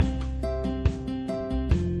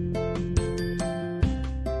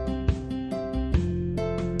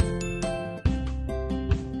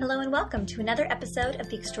welcome to another episode of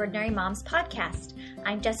the Extraordinary Moms Podcast.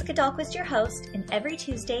 I'm Jessica Dahlquist, your host, and every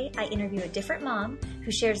Tuesday I interview a different mom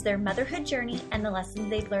who shares their motherhood journey and the lessons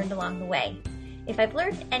they've learned along the way. If I've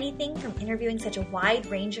learned anything from interviewing such a wide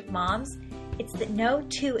range of moms, it's that no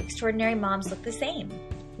two extraordinary moms look the same.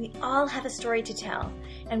 We all have a story to tell,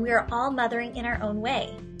 and we are all mothering in our own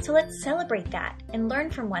way. So let's celebrate that and learn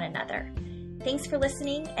from one another. Thanks for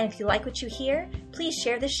listening, and if you like what you hear, please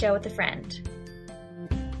share this show with a friend.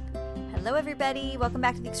 Hello, everybody. Welcome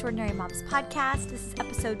back to the Extraordinary Moms Podcast. This is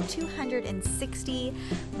episode 260.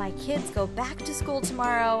 My kids go back to school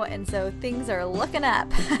tomorrow, and so things are looking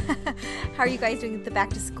up. How are you guys doing with the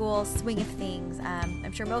back to school swing of things?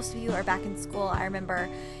 I'm sure most of you are back in school. I remember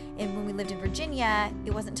when we lived in Virginia,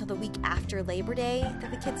 it wasn't until the week after Labor Day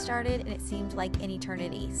that the kids started, and it seemed like an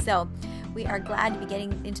eternity. So we are glad to be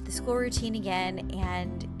getting into the school routine again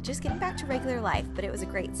and just getting back to regular life, but it was a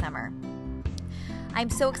great summer. I'm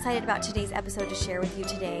so excited about today's episode to share with you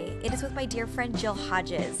today. It is with my dear friend Jill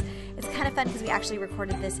Hodges. It's kind of fun because we actually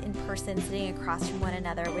recorded this in person, sitting across from one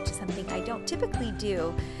another, which is something I don't typically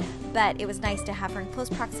do, but it was nice to have her in close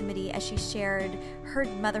proximity as she shared her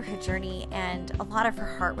motherhood journey and a lot of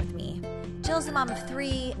her heart with me. Jill is a mom of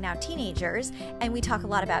 3 now teenagers, and we talk a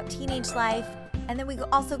lot about teenage life. And then we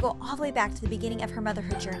also go all the way back to the beginning of her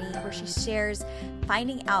motherhood journey, where she shares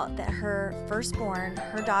finding out that her firstborn,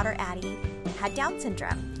 her daughter Addie, had Down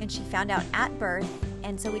syndrome, and she found out at birth.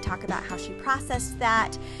 And so we talk about how she processed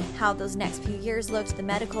that, how those next few years looked, the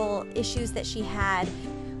medical issues that she had.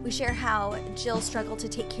 We share how Jill struggled to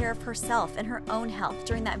take care of herself and her own health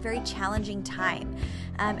during that very challenging time,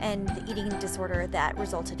 and the eating disorder that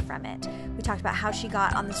resulted from it. We talked about how she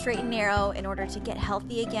got on the straight and narrow in order to get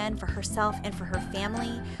healthy again for herself and for her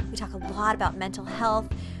family. We talk a lot about mental health.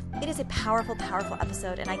 It is a powerful, powerful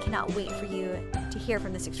episode, and I cannot wait for you to hear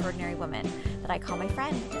from this extraordinary woman that I call my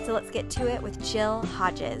friend. So let's get to it with Jill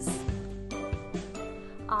Hodges.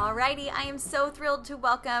 Alrighty, I am so thrilled to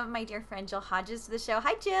welcome my dear friend Jill Hodges to the show.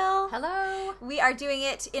 Hi, Jill. Hello. We are doing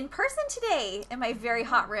it in person today in my very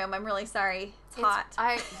hot room. I'm really sorry. It's hot.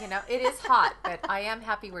 It is hot, but I am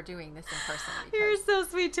happy we're doing this in person. You're so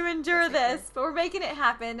sweet to endure this, but we're making it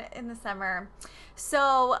happen in the summer.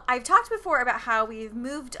 So I've talked before about how we've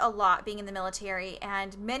moved a lot being in the military,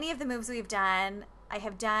 and many of the moves we've done, I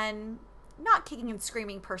have done not kicking and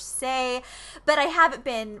screaming per se, but I haven't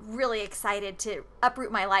been really excited to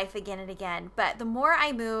uproot my life again and again. But the more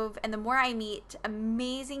I move and the more I meet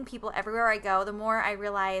amazing people everywhere I go, the more I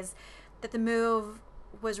realize that the move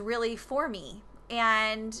was really for me.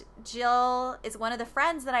 And Jill is one of the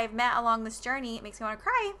friends that I've met along this journey. It makes me want to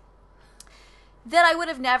cry. That I would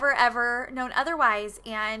have never, ever known otherwise.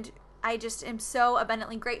 And I just am so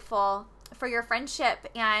abundantly grateful for your friendship.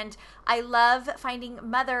 And I love finding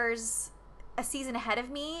mothers a season ahead of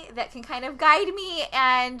me that can kind of guide me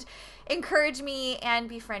and encourage me and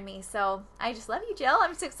befriend me. So I just love you, Jill.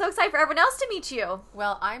 I'm so excited for everyone else to meet you.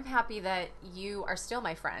 Well, I'm happy that you are still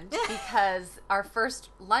my friend because our first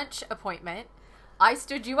lunch appointment, I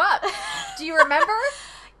stood you up. Do you remember?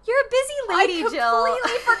 You're a busy lady, Jill. I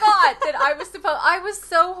completely forgot that I was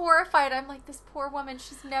so horrified. I'm like, this poor woman,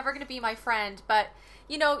 she's never going to be my friend. But,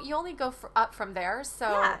 you only go up from there. So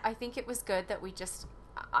yeah. I think it was good that we just,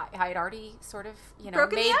 I had already sort of,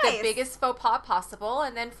 broken made the the biggest faux pas possible.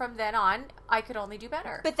 And then from then on, I could only do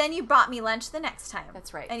better. But then you brought me lunch the next time.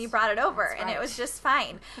 That's right. And you brought it over. And it was just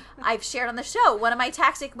fine. I've shared on the show, one of my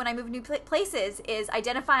tactics when I move new places is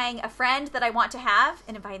identifying a friend that I want to have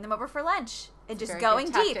and inviting them over for lunch. And just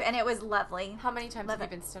going deep. And it was lovely. How many times have you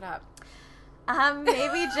been stood up?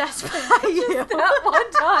 Maybe just by you. That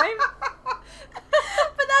one time.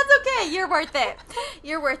 But that's okay. You're worth it.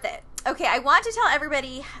 You're worth it. Okay, I want to tell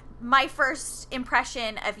everybody my first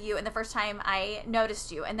impression of you and the first time I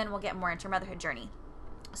noticed you, and then we'll get more into your motherhood journey.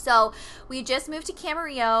 So we just moved to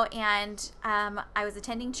Camarillo, and I was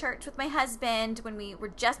attending church with my husband when we were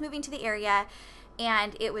just moving to the area,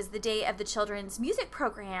 and it was the day of the children's music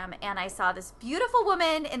program, and I saw this beautiful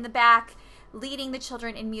woman in the back leading the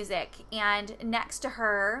children in music, and next to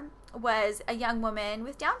her was a young woman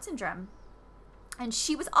with Down syndrome. And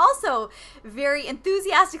she was also very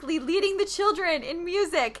enthusiastically leading the children in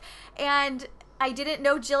music. And I didn't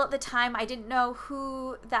know Jill at the time. I didn't know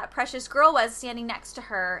who that precious girl was standing next to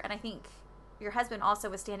her. And I think your husband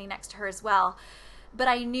also was standing next to her as well. But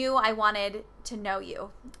I knew I wanted to know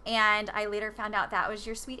you. And I later found out that was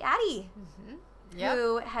your sweet Addie,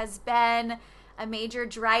 who has been a major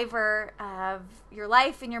driver of your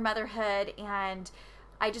life and your motherhood. And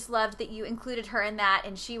I just loved that you included her in that,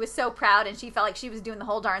 and she was so proud, and she felt like she was doing the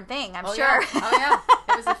whole darn thing, I'm sure. Yeah. Oh, yeah.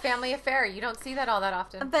 It was a family affair. You don't see that all that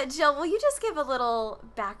often. But Jill, will you just give a little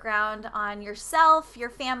background on yourself, your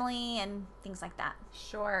family, and things like that?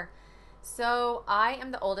 Sure. So I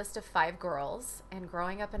am the oldest of 5 girls, and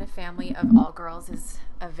growing up in a family of all girls is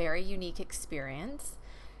a very unique experience.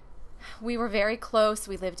 We were very close.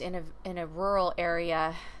 We lived in a rural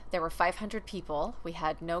area. There were 500 people. We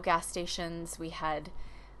had no gas stations. We had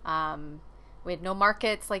no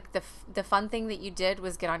markets. Like the fun thing that you did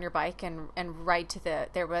was get on your bike and ride to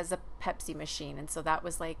there was a Pepsi machine. And so that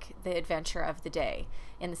was like the adventure of the day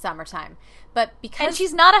in the summertime. But and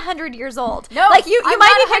she's not 100 years old. No, like you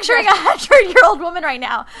might be picturing a 100-year-old woman right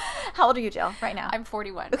now. How old are you, Jill, right now? I'm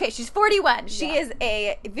 41. Okay, she's 41. She is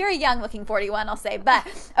a very young looking 41, I'll say. But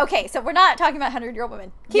okay, so we're not talking about 100-year-old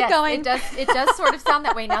women. Keep going. It does sort of sound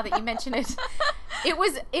that way now that you mention it. It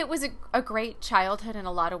was a great childhood in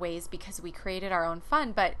a lot of ways because we created our own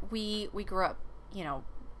fun, but we grew up,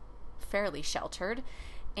 fairly sheltered.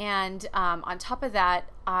 And on top of that,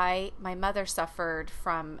 my mother suffered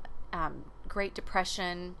from Great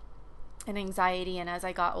Depression and anxiety, and as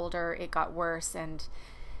I got older, it got worse, and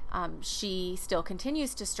she still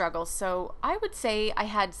continues to struggle. So I would say I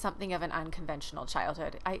had something of an unconventional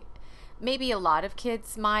childhood. Maybe a lot of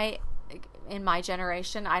kids in my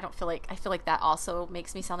generation, I feel like that also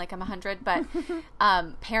makes me sound like I'm 100, but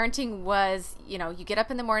parenting was, you get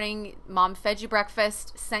up in the morning, mom fed you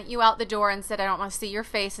breakfast, sent you out the door and said, I don't want to see your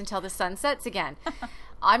face until the sun sets again.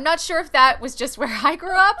 I'm not sure if that was just where I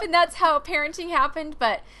grew up and that's how parenting happened,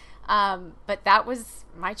 but that was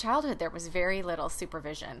my childhood. There was very little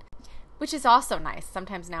supervision, which is also nice.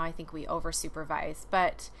 Sometimes now I think we over supervise,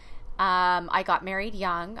 but I got married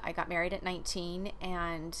young. I got married at 19,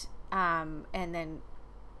 and then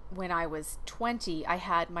when I was 20, I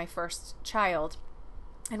had my first child,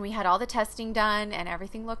 and we had all the testing done and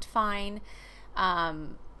everything looked fine.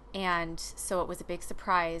 And so it was a big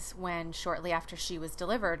surprise when shortly after she was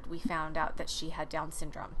delivered, we found out that she had Down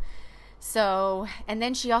syndrome. So, and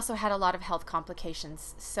then she also had a lot of health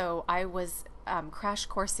complications. So I was crash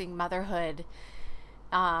coursing motherhood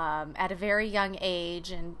at a very young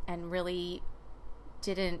age, and really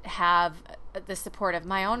didn't have the support of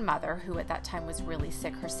my own mother, who at that time was really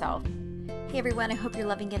sick herself. Hey everyone, I hope you're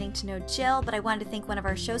loving getting to know Jill, but I wanted to thank one of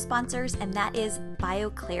our show sponsors, and that is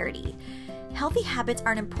BioClarity. Healthy habits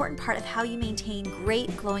are an important part of how you maintain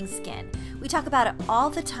great glowing skin. We talk about it all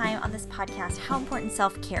the time on this podcast, how important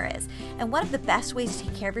self-care is. And one of the best ways to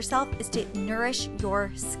take care of yourself is to nourish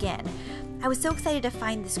your skin. I was so excited to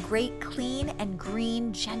find this great, clean and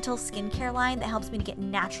green, gentle skincare line that helps me to get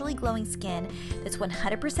naturally glowing skin that's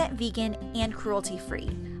 100% vegan and cruelty-free.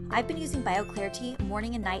 I've been using BioClarity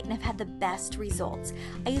morning and night and have had the best results.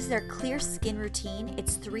 I use their Clear Skin Routine.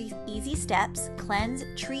 It's 3 easy steps: cleanse,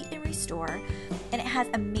 treat, and restore. And it has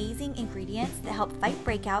amazing ingredients that help fight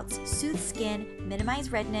breakouts, soothe skin,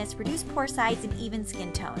 minimize redness, reduce pore size, and even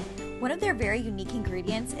skin tone. One of their very unique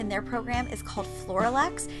ingredients in their program is called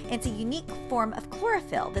Floralex, and it's a unique form of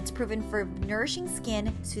chlorophyll that's proven for nourishing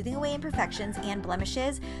skin, soothing away imperfections and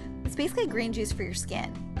blemishes. It's basically a green juice for your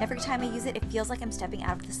skin. Every time I use it, it feels like I'm stepping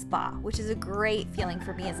out of the spa, which is a great feeling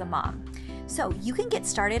for me as a mom. So you can get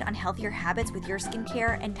started on healthier habits with your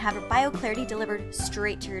skincare and have BioClarity delivered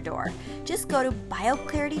straight to your door. Just go to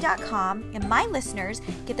bioclarity.com, and my listeners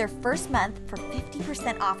get their first month for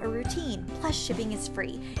 50% off a routine, plus shipping is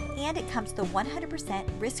free. And it comes with a 100%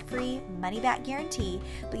 risk-free money-back guarantee,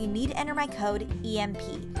 but you need to enter my code EMP.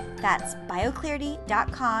 That's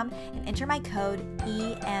bioclarity.com and enter my code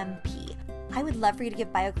EMP. I would love for you to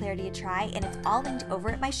give BioClarity a try, and it's all linked over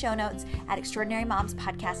at my show notes at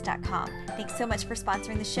extraordinarymomspodcast.com. Thanks so much for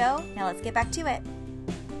sponsoring the show. Now let's get back to it.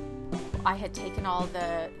 I had taken all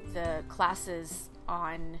the classes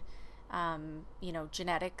on,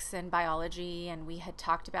 genetics and biology, and we had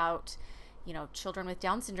talked about, children with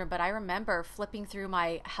Down syndrome. But I remember flipping through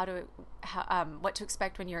my what to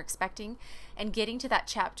expect when you're expecting, and getting to that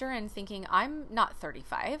chapter and thinking, I'm not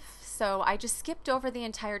 35. So I just skipped over the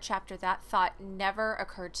entire chapter. That thought never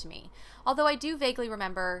occurred to me. Although I do vaguely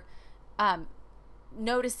remember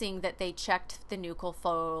noticing that they checked the nuchal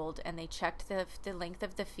fold and they checked the length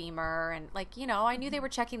of the femur, and I knew they were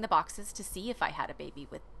checking the boxes to see if I had a baby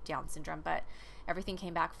with Down syndrome, but everything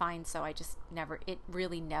came back fine. So I just it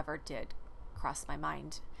really never did cross my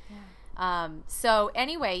mind. Yeah. So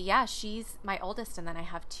anyway, yeah, she's my oldest, and then I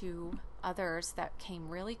have 2 others that came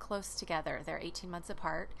really close together. They're 18 months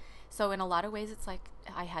apart. So in a lot of ways, it's like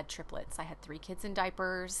I had triplets. I had 3 kids in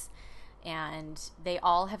diapers, and they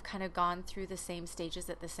all have kind of gone through the same stages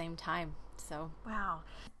at the same time. So wow.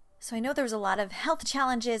 So I know there was a lot of health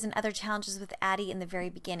challenges and other challenges with Addie in the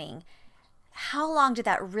very beginning. How long did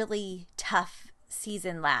that really tough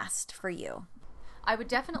season last for you? I would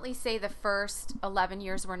definitely say the first 11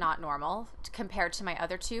 years were not normal compared to my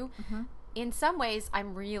other two. Mm-hmm. In some ways,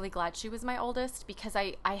 I'm really glad she was my oldest because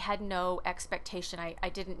I had no expectation. I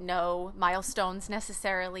didn't know milestones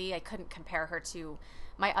necessarily. I couldn't compare her to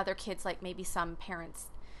my other kids, like maybe some parents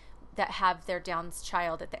that have their Down's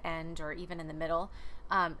child at the end or even in the middle.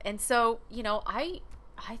 And so, I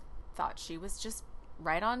thought she was just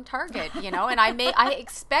right on target, and I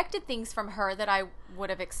expected things from her that I would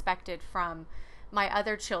have expected from my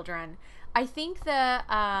other children. I think the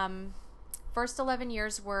first 11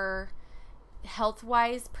 years were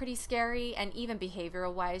health-wise pretty scary, and even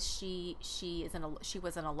behavioral-wise. She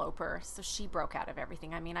was an eloper, so she broke out of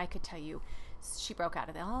everything. I mean, I could tell you, she broke out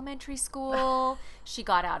of the elementary school. She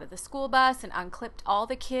got out of the school bus and unclipped all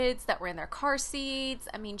the kids that were in their car seats.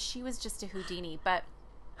 I mean, she was just a Houdini. But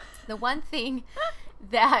the one thing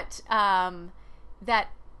that that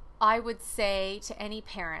I would say to any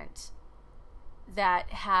parent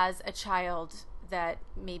that has a child that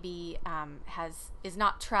maybe is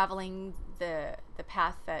not traveling the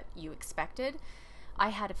path that you expected. I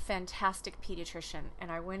had a fantastic pediatrician,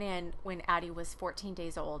 and I went in when Addie was 14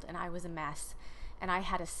 days old, and I was a mess, and I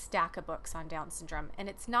had a stack of books on Down syndrome. And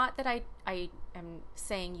it's not that I am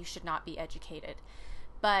saying you should not be educated,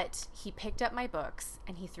 but he picked up my books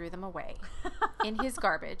and he threw them away in his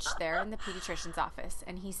garbage there in the pediatrician's office,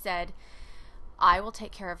 and he said, I will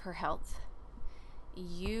take care of her health.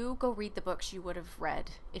 You go read the books you would have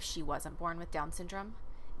read if she wasn't born with Down syndrome,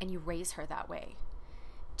 and you raise her that way.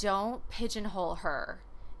 Don't pigeonhole her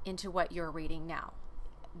into what you're reading now.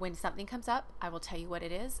 When something comes up, I will tell you what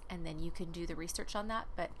it is, and then you can do the research on that.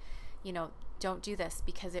 But, don't do this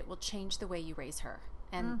because it will change the way you raise her.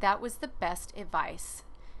 And that was the best advice.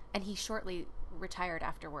 And he shortly retired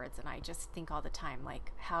afterwards, and I just think all the time,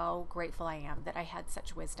 like, how grateful I am that I had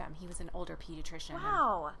such wisdom. He was an older pediatrician.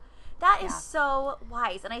 Wow. That is so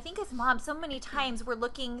wise. And I think as moms, so many times we're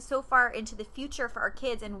looking so far into the future for our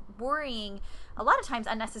kids and worrying a lot of times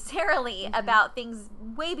unnecessarily about things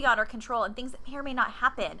way beyond our control and things that may or may not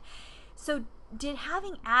happen. So did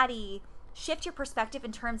having Addie shift your perspective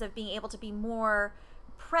in terms of being able to be more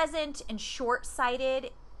present and short-sighted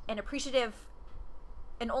and appreciative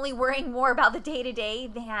and only worrying more about the day-to-day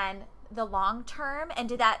than the long term? And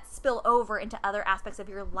did that spill over into other aspects of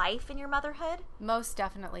your life and your motherhood? Most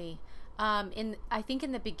definitely. I think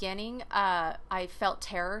in the beginning, I felt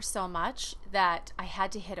terror so much that I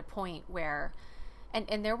had to hit a point where,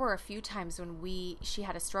 and there were a few times when she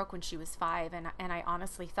had a stroke when she was 5, and I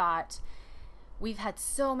honestly thought, we've had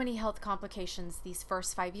so many health complications these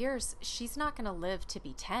first 5 years, she's not going to live to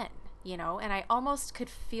be 10, and I almost could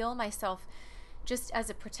feel myself just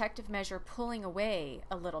as a protective measure pulling away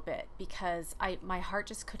a little bit because my heart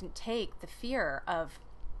just couldn't take the fear of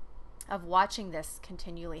watching this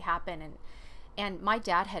continually happen. And my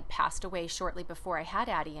dad had passed away shortly before I had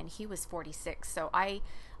Addie, and he was 46. So I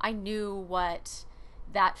knew what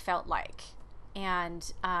that felt like.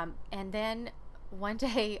 And then one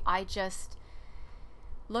day I just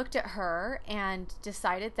looked at her and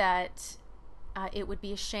decided that it would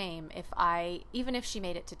be a shame even if she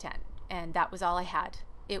made it to 10. And that was all I had.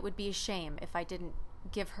 It would be a shame if I didn't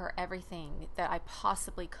give her everything that I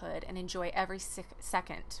possibly could and enjoy every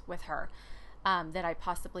second with her that I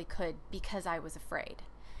possibly could because I was afraid.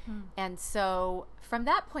 And so from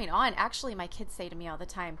that point on, actually my kids say to me all the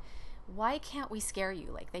time, why can't we scare you?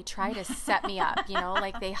 Like they try to set me up,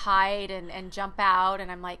 like they hide and jump out.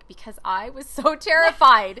 And I'm like, because I was so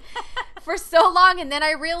terrified for so long. And then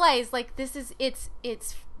I realized like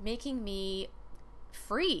it's making me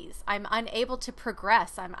freeze. I'm unable to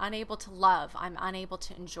progress. I'm unable to love. I'm unable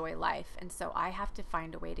to enjoy life. And so I have to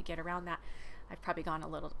find a way to get around that. I've probably gone a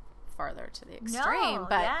little farther to the extreme,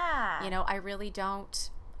 but I really don't.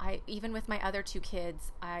 Even with my other 2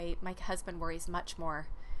 kids, my husband worries much more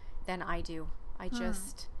than I do. I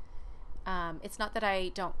just, it's not that I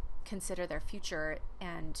don't consider their future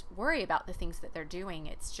and worry about the things that they're doing.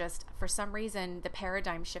 It's just for some reason the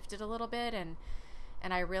paradigm shifted a little bit, and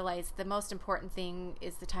I realized the most important thing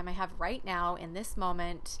is the time I have right now in this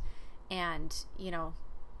moment. And,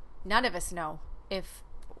 none of us know if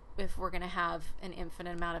we're going to have an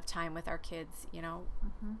infinite amount of time with our kids,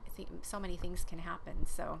 I think so many things can happen.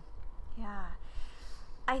 So, yeah.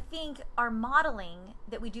 I think our modeling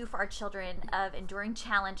that we do for our children of enduring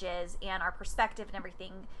challenges and our perspective and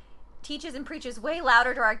everything teaches and preaches way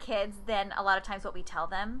louder to our kids than a lot of times what we tell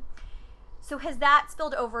them. So has that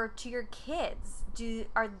spilled over to your kids?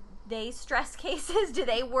 Are they stress cases? Do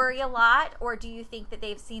they worry a lot? Or do you think that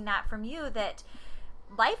they've seen that from you, that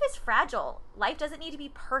life is fragile? Life doesn't need to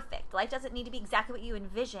be perfect. Life doesn't need to be exactly what you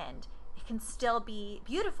envisioned. It can still be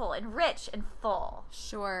beautiful and rich and full.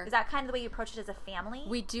 Sure. Is that kind of the way you approach it as a family?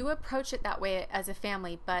 We do approach it that way as a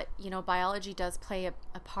family, but, biology does play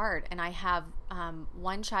a part. And I have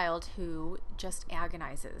one child who just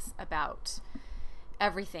agonizes about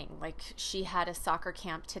everything. Like, she had a soccer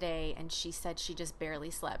camp today, and she said she just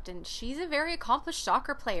barely slept. And she's a very accomplished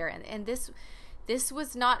soccer player, and this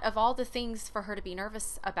was not, of all the things for her to be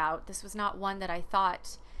nervous about, this was not one that I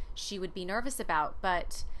thought she would be nervous about.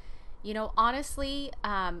 But, honestly,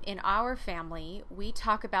 in our family, we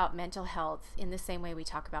talk about mental health in the same way we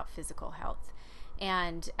talk about physical health.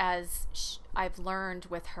 And as I've learned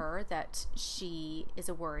with her that she is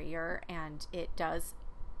a worrier, and it does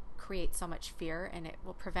create so much fear, and it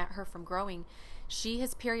will prevent her from growing, she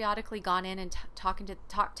has periodically gone in and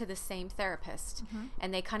talked to the same therapist,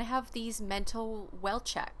 and they kind of have these mental well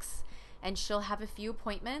checks, and she'll have a few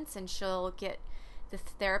appointments, and the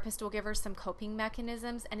therapist will give her some coping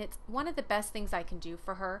mechanisms, and it's one of the best things I can do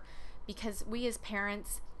for her, because we as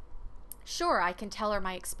parents, sure, I can tell her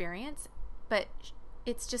my experience, but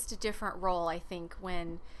it's just a different role, I think,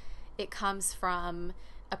 when it comes from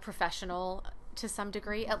a professional to some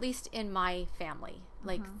degree, at least in my family.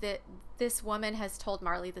 Like, this woman has told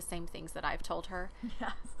Marley the same things that I've told her.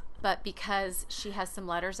 Yes. But because she has some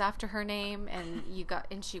letters after her name, and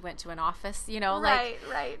she went to an office,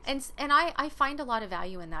 right. And I find a lot of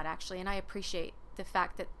value in that, actually, and I appreciate the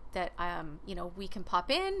fact that we can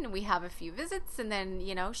pop in and we have a few visits, and then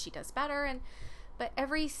she does better, but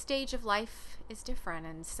every stage of life is different,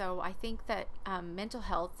 and so I think that mental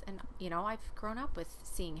health, and I've grown up with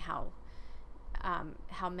seeing how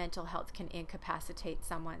mental health can incapacitate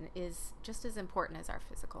someone, is just as important as our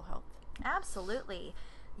physical health. Absolutely.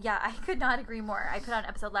 Yeah, I could not agree more. I put out an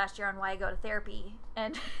episode last year on why I go to therapy,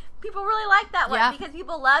 and people really like that one, because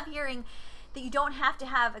people love hearing that you don't have to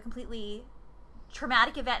have a completely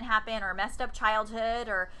traumatic event happen, or a messed up childhood,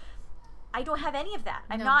 or I don't have any of that.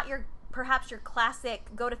 I'm not perhaps your classic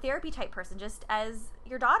go to therapy type person, just as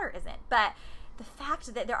your daughter isn't. But the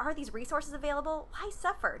fact that there are these resources available, why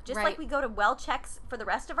suffer? Just like we go to well checks for the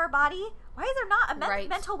rest of our body, why is there not a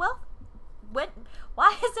mental wealth?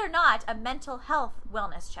 Why is there not a mental health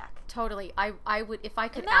wellness check? Totally. I would, if I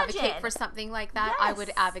could advocate for something like that, I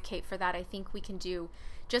would advocate for that. I think we can do,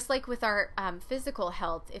 just like with our physical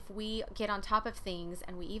health, if we get on top of things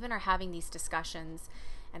and we even are having these discussions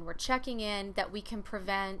and we're checking in, that we can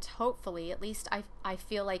prevent, hopefully, at least I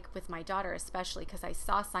feel like with my daughter especially, because I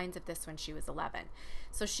saw signs of this when she was 11.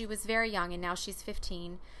 So she was very young, and now she's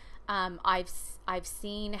 15. I've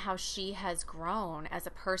seen how she has grown as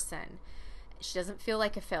a person. She doesn't feel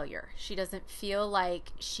like a failure. She doesn't feel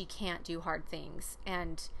like she can't do hard things.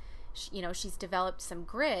 And, she's developed some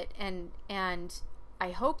grit. And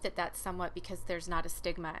I hope that that's somewhat because there's not a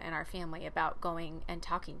stigma in our family about going and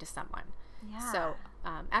talking to someone. Yeah. So,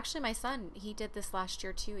 actually, my son, he did this last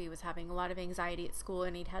year, too. He was having a lot of anxiety at school,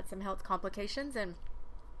 and he'd had some health complications. And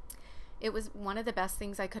it was one of the best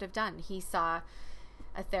things I could have done. He saw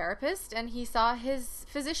a therapist, and he saw his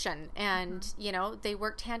physician, and they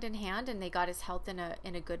worked hand in hand, and they got his health in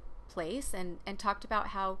a good place, and talked about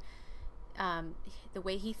how the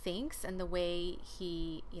way he thinks and the way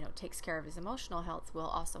he takes care of his emotional health will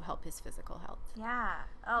also help his physical health. Yeah.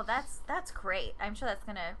 Oh, that's great. I'm sure that's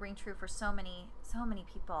gonna ring true for so many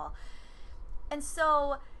people. And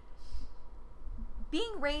so,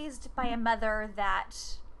 being raised by a mother that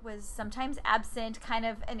was sometimes absent, kind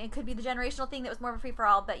of, and it could be the generational thing that was more of a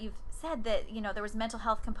free-for-all, but you've said that, there was a mental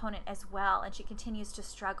health component as well, and she continues to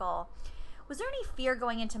struggle. Was there any fear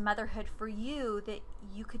going into motherhood for you that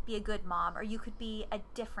you could be a good mom, or you could be a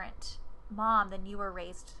different mom than you were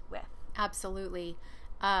raised with? Absolutely.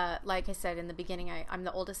 Like I said in the beginning, I'm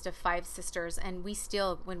the oldest of 5 sisters, and we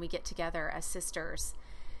still, when we get together as sisters,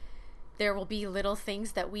 there will be little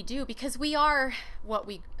things that we do, because we are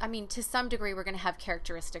to some degree, we're going to have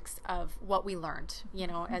characteristics of what we learned,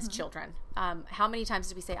 as children. How many times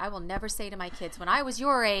did we say, I will never say to my kids, when I was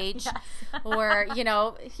your age, yes. Or,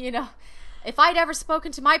 if I'd ever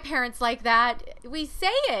spoken to my parents like that, we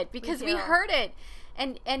say it because we heard it.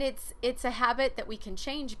 And it's a habit that we can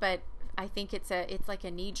change, but I think it's like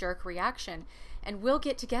a knee-jerk reaction. And we'll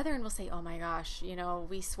get together and we'll say, "Oh my gosh,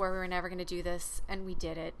 we swore we were never going to do this, and we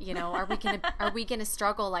did it. Are we gonna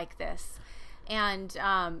struggle like this?" And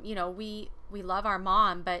we love our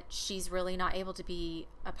mom, but she's really not able to be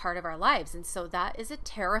a part of our lives, and so that is a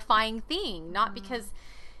terrifying thing. Not because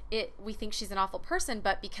we think she's an awful person,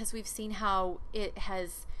 but because we've seen how it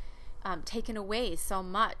has taken away so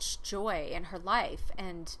much joy in her life,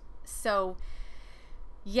 and so.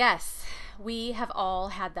 Yes, we have all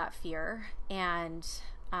had that fear, and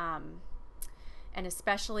And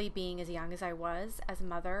especially being as young as I was as a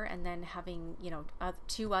mother, and then having, you know,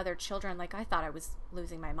 2 other children, like I thought I was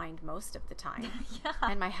losing my mind most of the time. Yeah.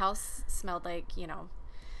 And my house smelled like, you know,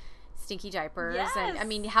 stinky diapers. Yes. And I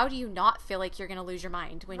mean, how do you not feel like you're going to lose your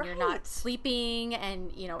mind when you're not Right. sleeping,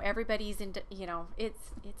 and, you know, everybody's in, you know,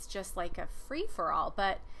 it's just like a free for all.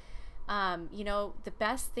 But, you know, the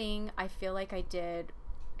best thing I feel like I did,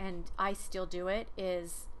 and I still do it,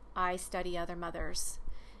 is I study other mothers.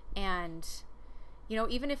 And, you know,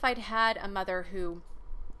 even if I'd had a mother who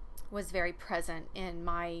was very present in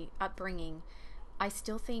my upbringing, I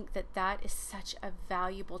still think that that is such a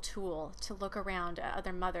valuable tool to look around at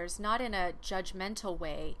other mothers, not in a judgmental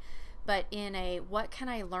way, but in a what can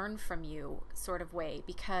I learn from you sort of way,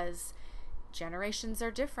 because generations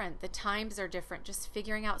are different, the times are different. Just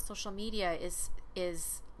figuring out social media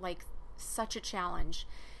is like such a challenge.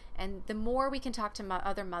 And the more we can talk to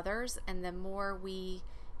other mothers, and the more we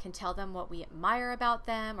can tell them what we admire about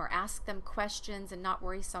them, or ask them questions and not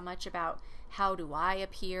worry so much about how do I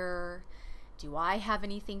appear, do I have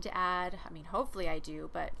anything to add? I mean, hopefully I do,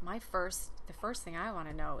 but the first thing I want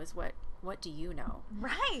to know is what do you know?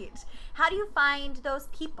 Right. How do you find those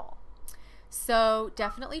people? So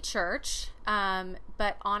definitely church,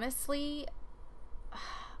 but honestly,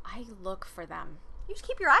 I look for them. You just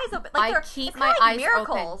keep your eyes open. Like I keep my eyes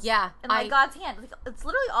miracles open. Yeah, in like God's hand. Like, it's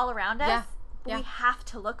literally all around us. Yeah. But we have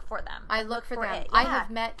to look for them. I look for them. it. I Yeah.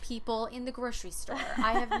 have met people in the grocery store.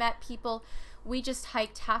 I have met people. We just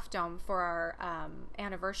hiked Half Dome for our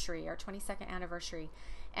anniversary, our 22nd anniversary.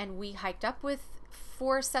 And we hiked up with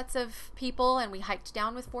 4 sets of people, and we hiked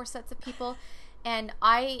down with 4 sets of people. And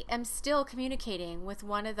I am still communicating with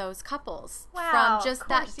one of those couples from just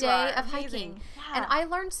that day of hiking. Yeah. And I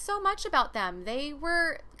learned so much about them. They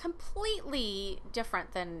were completely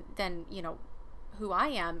different than you know, who I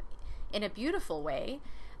am, in a beautiful way.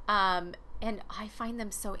 And I find them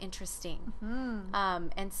so interesting. Mm-hmm.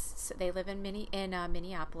 And so they live in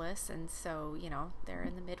Minneapolis, and so, you know, they're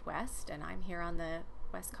in the Midwest, and I'm here on the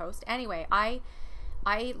West Coast. Anyway, I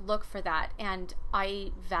look for that, and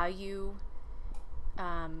I value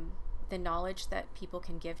the knowledge that people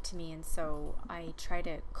can give to me, and so I try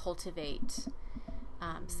to cultivate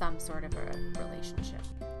some sort of a relationship.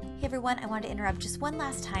 Hey everyone, I wanted to interrupt just one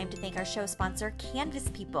last time to thank our show sponsor, Canvas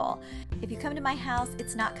People. If you come to my house,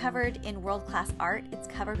 it's not covered in world-class art, it's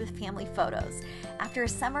covered with family photos. After a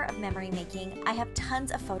summer of memory making, I have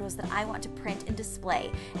tons of photos that I want to print and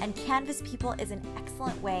display, and Canvas People is an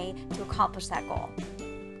excellent way to accomplish that goal.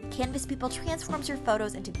 Canvas People transforms your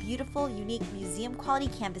photos into beautiful, unique, museum-quality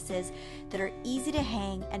canvases that are easy to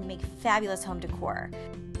hang and make fabulous home decor.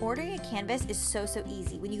 Ordering a canvas is so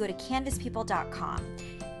easy when you go to canvaspeople.com.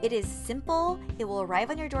 It is simple, it will arrive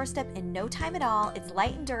on your doorstep in no time at all, it's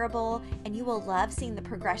light and durable, and you will love seeing the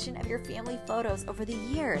progression of your family photos over the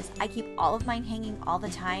years. I keep all of mine hanging all the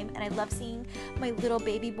time, and I love seeing my little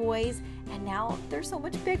baby boys, and now they're so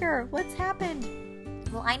much bigger. What's happened?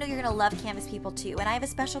 Well, I know you're going to love Canvas People too, and I have a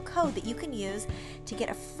special code that you can use to get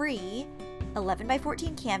a free 11 by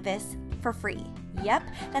 14 canvas for free. Yep,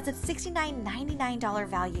 that's a $69.99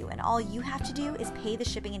 value, and all you have to do is pay the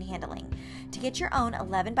shipping and handling. To get your own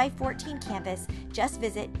 11 by 14 canvas, just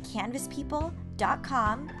visit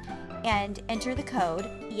canvaspeople.com and enter the code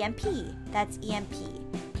EMP. That's EMP.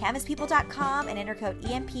 Canvaspeople.com and enter code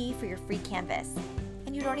EMP for your free canvas.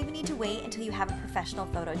 And you don't even need to wait until you have a professional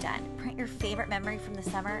photo done. Print your favorite memory from the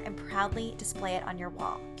summer and proudly display it on your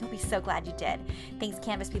wall. You'll be so glad you did. Thanks,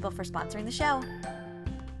 Canvas People, for sponsoring the show.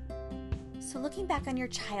 So looking back on your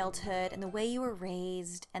childhood and the way you were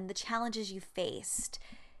raised and the challenges you faced,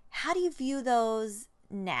 how do you view those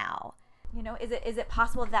now? You know, is it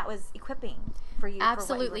possible that was equipping for you?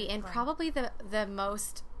 Absolutely, and probably the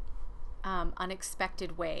most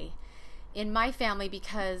unexpected way in my family,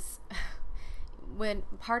 because when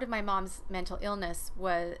part of my mom's mental illness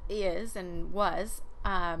was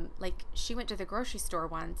like, she went to the grocery store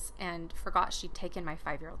once and forgot she'd taken my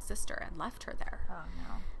 5-year-old sister and left her there. Oh no.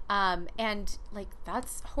 And like,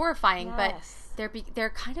 that's horrifying. Yes. But there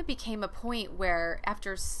kind of became a point where,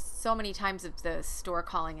 after so many times of the store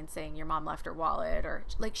calling and saying your mom left her wallet, or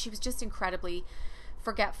like, she was just incredibly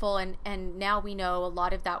forgetful, and now we know a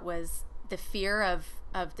lot of that was the fear of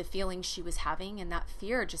the feelings she was having, and that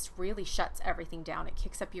fear just really shuts everything down. It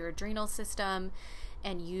kicks up your adrenal system,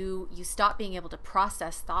 and you stop being able to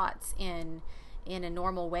process thoughts in a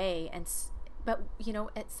normal way. But you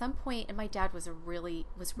know, at some point, and my dad was really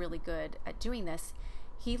good at doing this,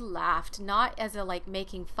 he laughed, not as a like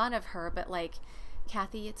making fun of her, but like,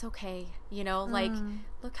 Kathy, it's okay, you know, like,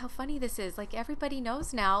 look how funny this is, like, everybody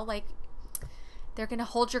knows now, like, they're going to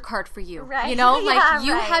hold your card for you. Right. You know, like Yeah,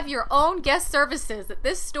 you right. have your own guest services at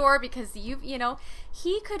this store because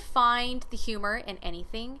he could find the humor in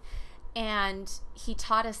anything. And he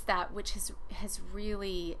taught us that, which has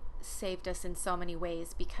really saved us in so many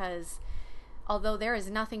ways, because although there is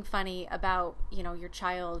nothing funny about, your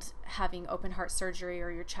child having open heart surgery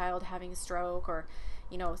or your child having a stroke or,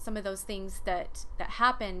 some of those things that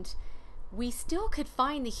happened, we still could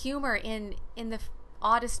find the humor in the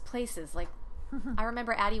oddest places. Like, I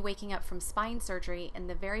remember Addie waking up from spine surgery, and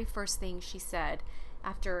the very first thing she said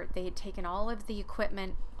after they had taken all of the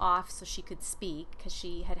equipment off so she could speak, because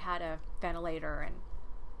she had a ventilator, and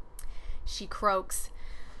she croaks,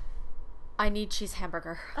 "I need cheese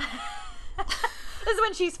hamburger." This is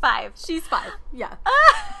when she's 5. She's 5, yeah.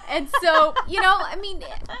 And so,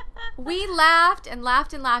 we laughed and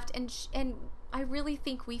laughed and laughed, and I really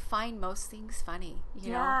think we find most things funny,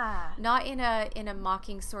 Yeah. Not in a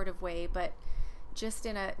mocking sort of way, but just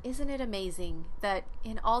isn't it amazing that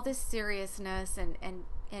in all this seriousness and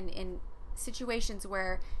in situations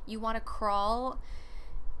where you want to crawl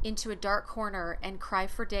into a dark corner and cry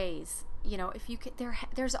for days, if you could,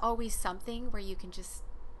 there's always something where you can just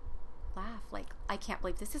laugh, like, I can't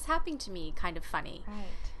believe this is happening to me, kind of funny.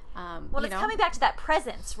 Right. Well, it's coming back to that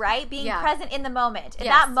presence, right? Being present in the moment. In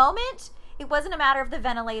Yes. that moment, it wasn't a matter of the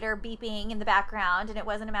ventilator beeping in the background, and it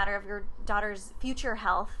wasn't a matter of your daughter's future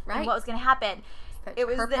health and what was going to happen. It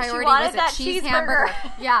was her that she priority wanted was a that cheese cheeseburger.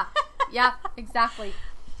 hamburger. Yeah, exactly.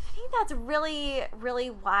 I think that's really, really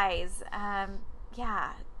wise.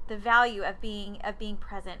 The value of being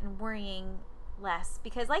present and worrying less,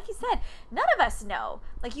 because like you said, none of us know.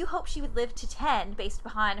 Like, you hope she would live to 10 based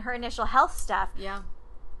upon her initial health stuff. Yeah.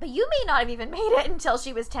 But you may not have even made it until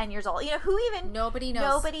she was 10 years old. Nobody knows.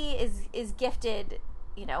 Nobody is gifted,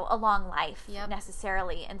 a long life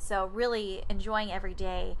necessarily. And so really enjoying every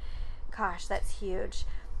day, gosh, that's huge.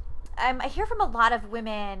 I hear from a lot of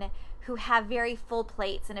women who have very full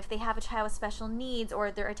plates, and if they have a child with special needs or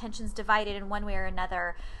their attention's divided in one way or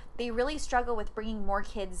another, they really struggle with bringing more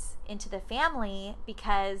kids into the family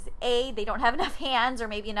because A, they don't have enough hands or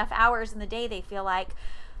maybe enough hours in the day, they feel like,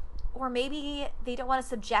 or maybe they don't want to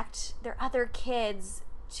subject their other kids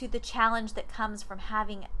to the challenge that comes from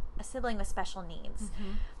having a sibling with special needs.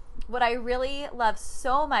 Mm-hmm. What I really love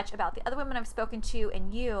so much about the other women I've spoken to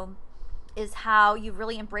and you is how you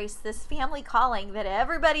really embrace this family calling, that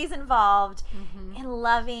everybody's involved in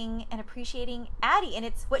loving and appreciating Addie. And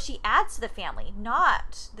it's what she adds to the family,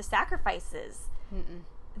 not the sacrifices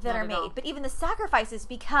that are made. But even the sacrifices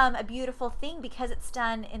become a beautiful thing because it's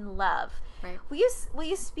done in love. Right. Will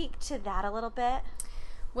you speak to that a little bit?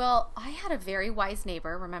 Well, I had a very wise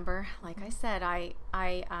neighbor. Remember, like I said, I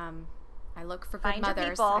look for good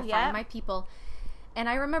mothers. I find my people. And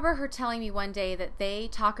I remember her telling me one day that they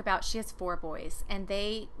talk about, she has 4 boys, and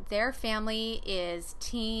their family is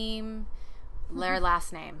team, their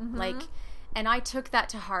last name. And I took that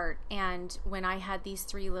to heart. And when I had these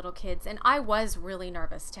 3 little kids, and I was really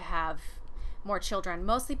nervous to have more children,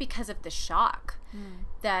 mostly because of the shock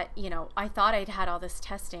that, I thought I'd had all this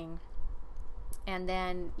testing. And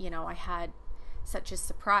then, I had such a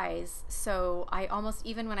surprise. So I almost,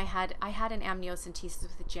 even when I had an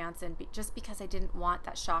amniocentesis with Janssen, just because I didn't want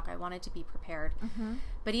that shock. I wanted to be prepared.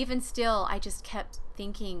 But even still, I just kept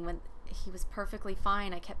thinking, when he was perfectly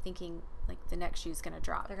fine, I kept thinking, like, the next shoe's going to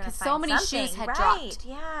drop. Because so many shoes had dropped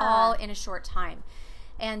all in a short time.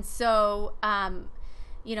 And so,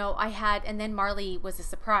 I had, and then Marley was a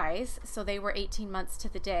surprise. So they were 18 months to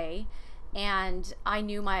the day. And I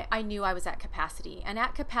knew I was at capacity, and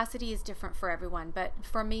at capacity is different for everyone. But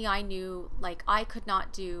for me, I knew, like, I could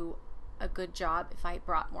not do a good job if I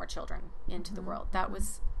brought more children into the world. That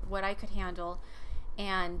was what I could handle.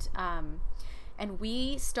 And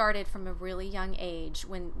we started from a really young age,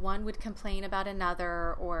 when one would complain about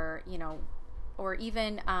another, or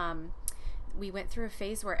even, we went through a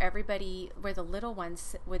phase where where the little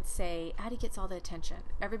ones would say, Addie gets all the attention.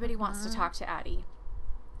 Everybody wants to talk to Addie.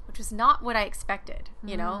 Which was not what I expected.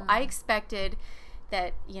 I expected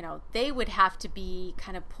that, they would have to be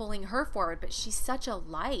kind of pulling her forward, but she's such a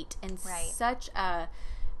light and such a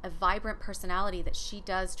vibrant personality that she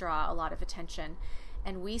does draw a lot of attention.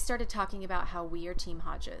 And we started talking about how we are Team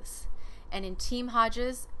Hodges. And in Team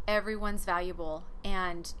Hodges, everyone's valuable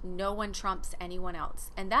and no one trumps anyone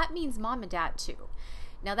else. And that means mom and dad too.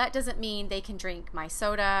 Now, that doesn't mean they can drink my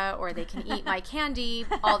soda or they can eat my candy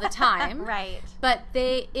all the time. Right. But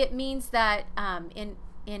it means that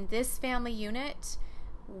in this family unit,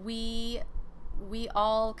 we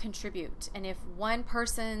all contribute. And if one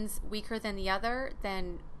person's weaker than the other,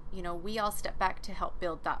 then, we all step back to help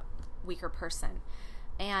build that weaker person.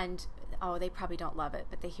 And oh, they probably don't love it,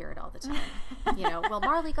 but they hear it all the time. Well,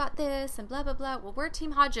 Marley got this and blah, blah, blah. Well, we're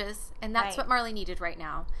Team Hodges, and that's what Marley needed right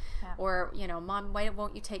now. Yeah. Or, Mom, why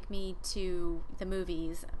won't you take me to the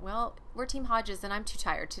movies? Well, we're Team Hodges, and I'm too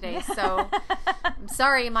tired today, so I'm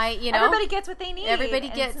sorry. Everybody gets what they need. Everybody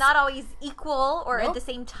gets. It's not always equal or at the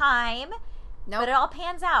same time. Nope. But it all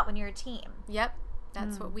pans out when you're a team. Yep.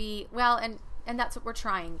 That's what and that's what we're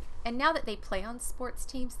trying. And now that they play on sports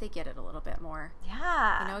teams, they get it a little bit more.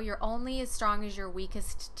 Yeah. You're only as strong as your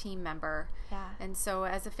weakest team member. Yeah. And so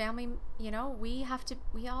as a family, we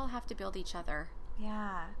all have to build each other.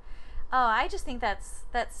 Yeah. Oh, I just think that's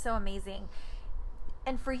so amazing.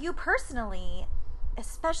 And for you personally,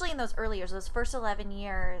 especially in those early years, those first 11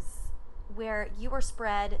 years where you were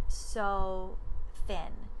spread so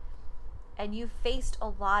thin and you faced a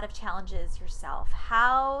lot of challenges yourself,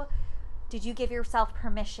 how did you give yourself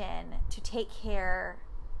permission to take care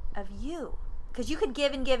of you? Because you could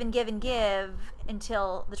give and give and give and give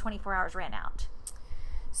until the 24 hours ran out.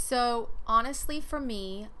 So honestly, for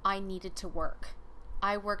me, I needed to work.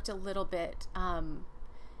 I worked a little bit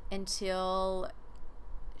until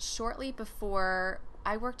shortly before.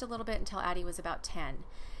 I worked a little bit until Addie was about 10.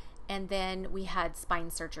 And then we had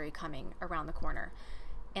spine surgery coming around the corner.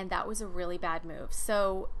 And that was a really bad move.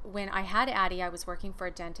 So when I had Addie, I was working for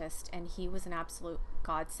a dentist, and he was an absolute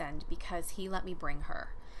godsend because he let me bring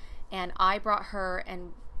her. And I brought her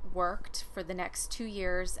and worked for the next 2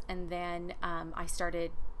 years. And then I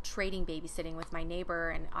started trading babysitting with my neighbor,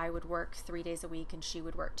 and I would work 3 days a week and she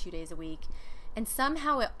would work 2 days a week. And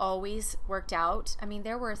somehow it always worked out. I mean,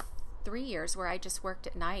 there were 3 years where I just worked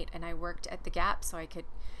at night, and I worked at the Gap so I could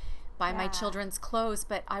buy my children's clothes,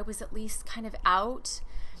 but I was at least kind of out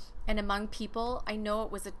and among people. I know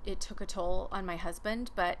it took a toll on my husband,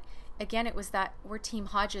 but again, it was that we're Team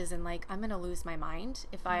Hodges, and I'm going to lose my mind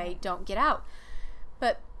if I don't get out.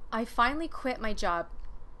 But I finally quit my job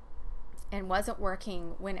and wasn't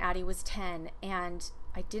working when Addie was 10, and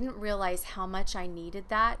I didn't realize how much I needed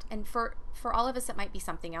that. And for all of us, it might be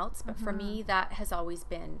something else, but for me, that has always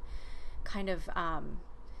been kind of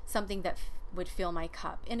something that would fill my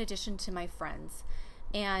cup, in addition to my friends.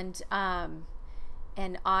 And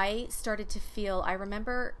I started to feel, I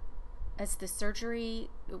remember as the surgery,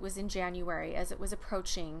 it was in January, as it was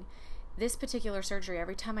approaching, this particular surgery,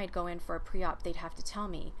 every time I'd go in for a pre-op, they'd have to tell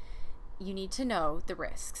me, you need to know the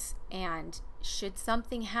risks. And should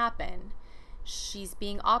something happen, she's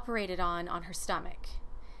being operated on her stomach.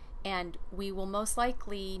 And we will most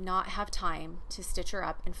likely not have time to stitch her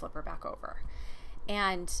up and flip her back over.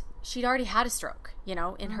 And she'd already had a stroke,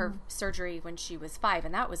 in her surgery when she was 5.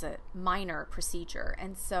 And that was a minor procedure.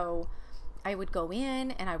 And so I would go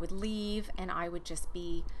in and I would leave, and I would just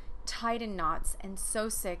be tied in knots and so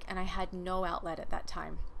sick. And I had no outlet at that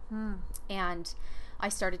time. And I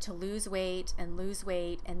started to lose weight.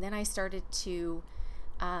 And then I started to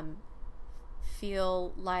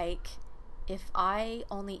feel like if I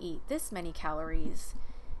only eat this many calories,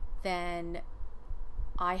 then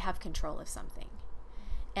I have control of something.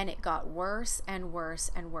 And it got worse and worse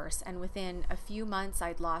and worse. And within a few months,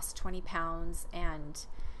 I'd lost 20 pounds. And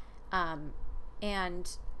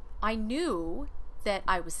I knew that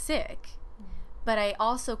I was sick, but I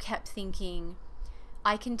also kept thinking,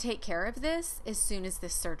 I can take care of this as soon as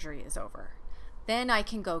this surgery is over. Then I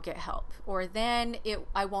can go get help, or then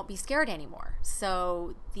I won't be scared anymore.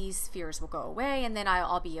 So these fears will go away, and then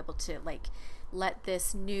I'll be able to let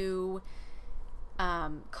this new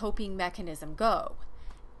coping mechanism go.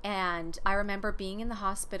 And I remember being in the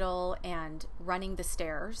hospital and running the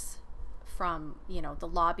stairs from, the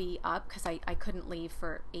lobby up, because I couldn't leave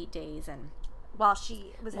for 8 days. And while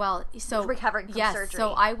she was recovering from surgery.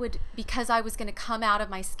 So I would, because I was going to come out of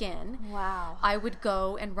my skin, I would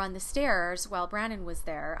go and run the stairs while Brandon was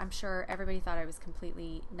there. I'm sure everybody thought I was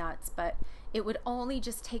completely nuts, but it would only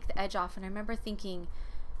just take the edge off. And I remember thinking,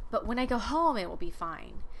 but when I go home, it will be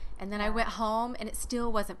fine. And then I went home and it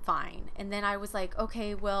still wasn't fine. And then I was like,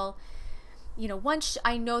 okay, well, once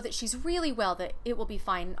I know that she's really well, that it will be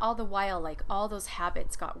fine. And all the while, all those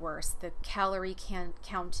habits got worse. The calorie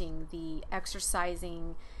counting, the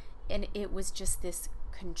exercising, and it was just this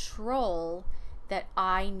control that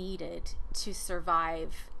I needed to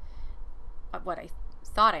survive what I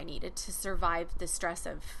thought I needed to survive the stress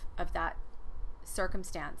of that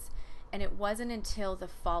circumstance. And it wasn't until the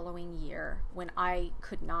following year, when I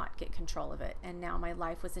could not get control of it, and now my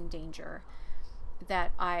life was in danger,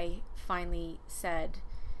 that I finally said,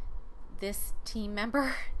 this team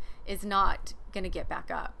member is not going to get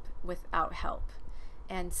back up without help.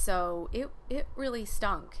 And so it really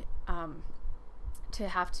stunk to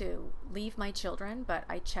have to leave my children, but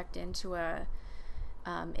I checked into a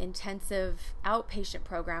intensive outpatient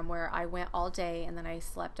program where I went all day and then I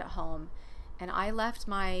slept at home. And I left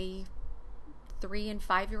my 3 and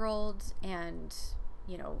 5-year-old and,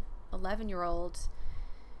 11-year-old.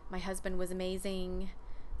 My husband was amazing.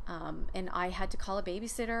 And I had to call a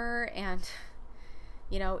babysitter, and,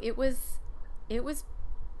 it was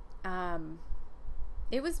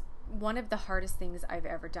one of the hardest things I've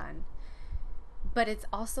ever done. But it's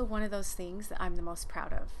also one of those things that I'm the most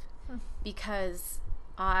proud of, because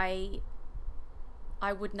I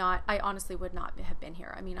honestly would not have been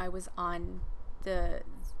here. I mean, I was on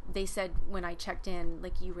they said when I checked in,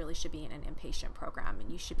 like, you really should be in an inpatient program and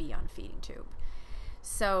you should be on a feeding tube.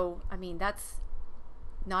 So, I mean, that's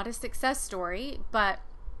not a success story, but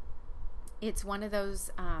it's one of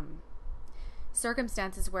those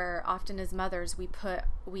circumstances where often as mothers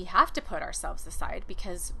we have to put ourselves aside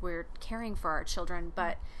because we're caring for our children,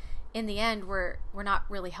 but in the end we're not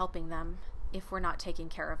really helping them if we're not taking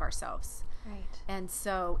care of ourselves. Right. And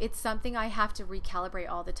so it's something I have to recalibrate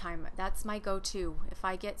all the time. That's my go-to. If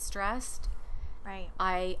I get stressed, right,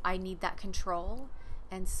 I need that control,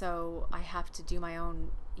 and so I have to do my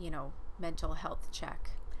own, mental health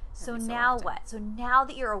check. So now what? So now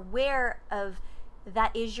that you're aware of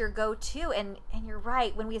that is your go-to, and you're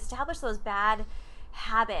right, when we establish those bad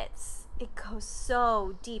habits, it goes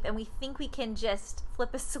so deep, and we think we can just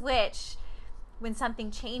flip a switch when something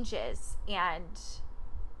changes and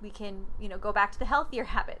we can, go back to the healthier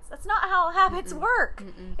habits. That's not how habits work.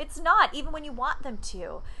 It's not, even when you want them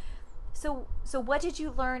to. So what did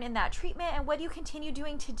you learn in that treatment, and what do you continue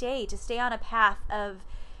doing today to stay on a path of,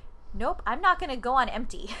 nope, I'm not going to go on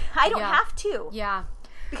empty. I don't have to. Yeah.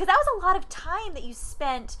 Because that was a lot of time that you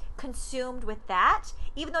spent consumed with that,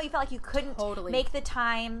 even though you felt like you couldn't make the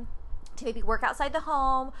time to maybe work outside the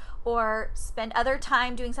home or spend other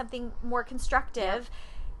time doing something more constructive.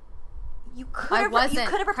 Yep. You could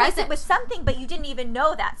have replaced it with something, but you didn't even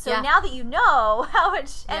know that. So now that you know how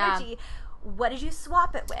much energy, what did you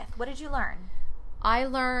swap it with? What did you learn? I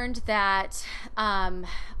learned that I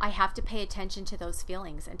have to pay attention to those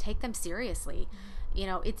feelings and take them seriously.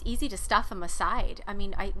 It's easy to stuff them aside. I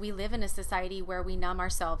mean, we live in a society where we numb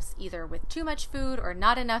ourselves either with too much food or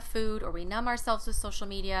not enough food, or we numb ourselves with social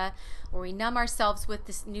media, or we numb ourselves with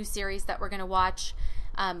this new series that we're going to watch.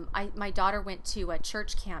 My daughter went to a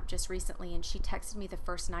church camp just recently, and she texted me the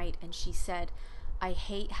first night, and she said, "I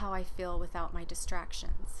hate how I feel without my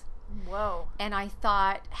distractions." Whoa. And I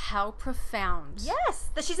thought, how profound. Yes,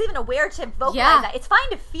 that she's even aware to vocalize that. It's fine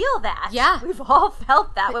to feel that. Yeah. We've all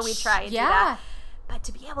felt that when we try and do that. But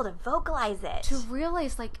to be able to vocalize it. To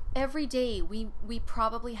realize, like, every day we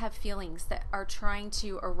probably have feelings that are trying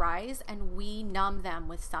to arise, and we numb them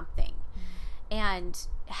with something. And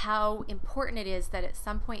how important it is that at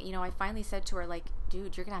some point, I finally said to her, like,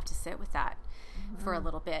 dude, you're going to have to sit with that for a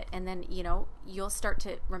little bit. And then, you'll start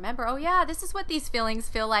to remember, oh, yeah, this is what these feelings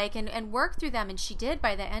feel like, and work through them. And she did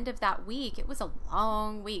by the end of that week. It was a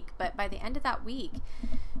long week, but by the end of that week,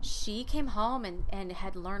 she came home and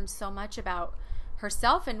had learned so much about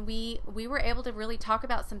herself. And we were able to really talk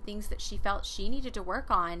about some things that she felt she needed to work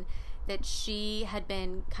on, that she had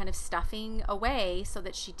been kind of stuffing away so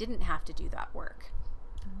that she didn't have to do that work.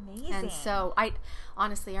 Amazing. And so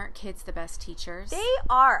honestly, aren't kids the best teachers? They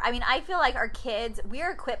are. I mean, I feel like our kids, we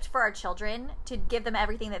are equipped for our children to give them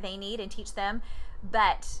everything that they need and teach them,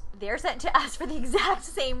 but they're sent to us for the exact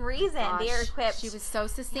same reason. Gosh, they are equipped. She was so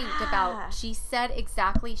succinct about, she said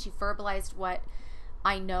exactly, she verbalized what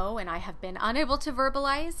I know and I have been unable to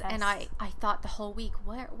verbalize. Yes. And I thought the whole week,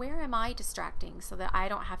 where am I distracting so that I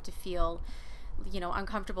don't have to feel,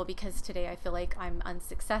 uncomfortable because today I feel like I'm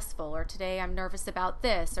unsuccessful, or today I'm nervous about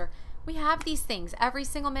this, or we have these things every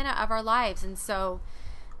single minute of our lives. And so,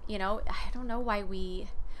 I don't know why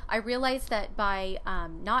I realized that by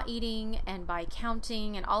not eating and by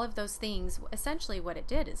counting and all of those things, essentially what it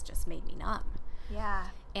did is just made me numb. Yeah.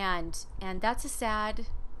 And that's a sad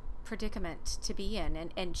predicament to be in,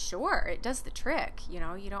 and sure, it does the trick. You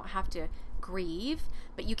don't have to grieve,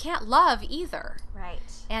 but you can't love either. Right.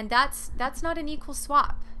 And that's not an equal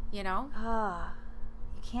swap. You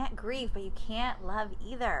can't grieve, but you can't love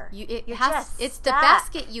either. It's the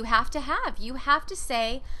basket you have to have. You have to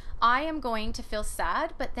say, I am going to feel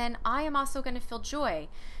sad, but then I am also going to feel joy.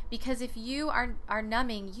 Because if you are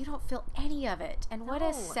numbing, you don't feel any of it. And what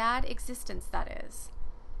a sad existence that is.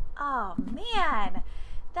 Oh, man.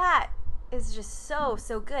 That is just so,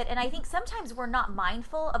 so good. And I think sometimes we're not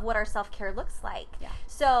mindful of what our self-care looks like. Yeah.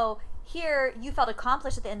 So here you felt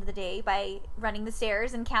accomplished at the end of the day by running the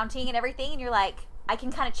stairs and counting and everything. And you're like, I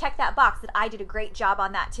can kind of check that box that I did a great job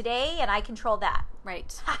on that today and I controlled that.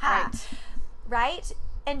 Right. Right.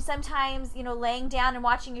 And sometimes, laying down and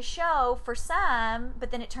watching a show for some,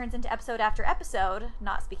 but then it turns into episode after episode,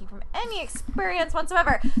 not speaking from any experience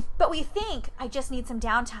whatsoever, but we think, I just need some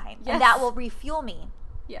downtime, and that will refuel me.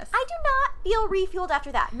 Yes. I do not feel refueled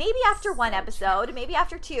after that. Maybe after one episode, maybe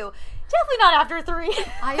after two, definitely not after three.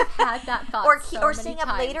 I have had that thought or staying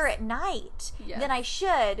up later at night than I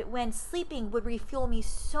should, when sleeping would refuel me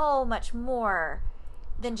so much more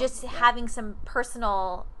than just having some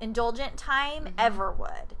personal indulgent time ever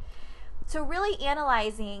would. So really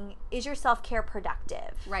analyzing, is your self-care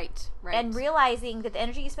productive? Right. And realizing that the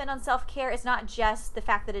energy you spend on self-care is not just the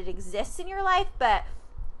fact that it exists in your life, but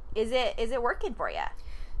is it working for you?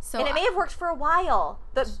 So, and it may have worked for a while,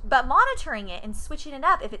 but monitoring it and switching it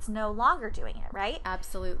up if it's no longer doing it, right?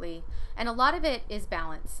 Absolutely. And a lot of it is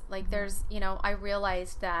balance. Like there's, I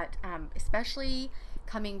realized that especially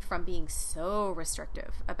coming from being so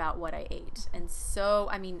restrictive about what I ate. And so,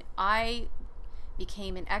 I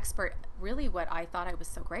became an expert. Really what I thought I was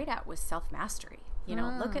so great at was self-mastery.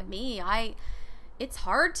 Look at me. It's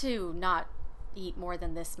hard to not eat more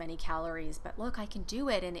than this many calories, but look, I can do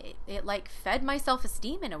it. And it like fed my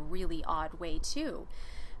self-esteem in a really odd way too.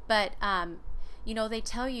 But, they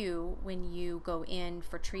tell you when you go in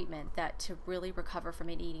for treatment that to really recover from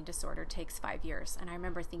an eating disorder takes 5 years. And I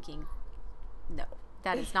remember thinking, no,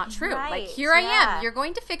 that is not true. Right. Like, here I am. You're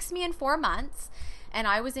going to fix me in 4 months. And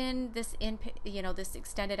I was in this, this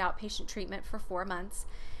extended outpatient treatment for 4 months.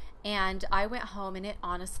 And I went home, and it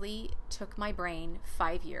honestly took my brain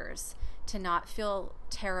 5 years to not feel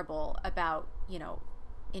terrible about,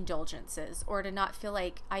 indulgences, or to not feel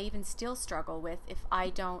like I even still struggle with, if I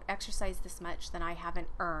don't exercise this much, then I haven't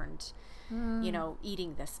earned,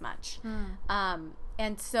 eating this much.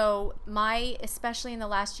 And so especially in the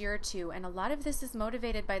last year or two, and a lot of this is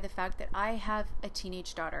motivated by the fact that I have a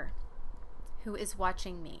teenage daughter who is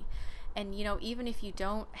watching me. And, even if you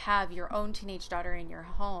don't have your own teenage daughter in your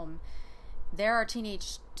home, there are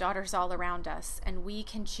teenage daughters all around us, and we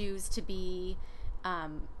can choose to be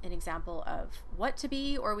an example of what to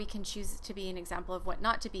be, or we can choose to be an example of what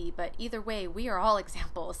not to be. But either way, we are all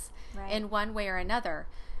examples in one way or another.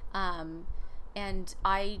 And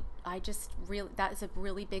I just really, that is a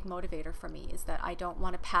really big motivator for me, is that I don't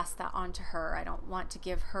want to pass that on to her. I don't want to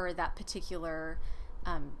give her that particular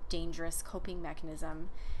dangerous coping mechanism.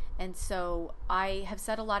 And so I have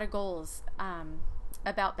set a lot of goals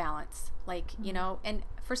about balance, like, and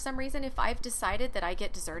for some reason, if I've decided that I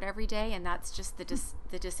get dessert every day, and that's just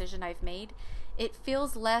the decision I've made, it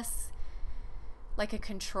feels less like a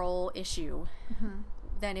control issue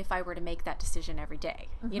than if I were to make that decision every day.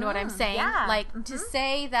 You know what I'm saying? Yeah. Like to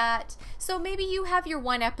say that, so maybe you have your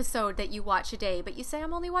one episode that you watch a day, but you say,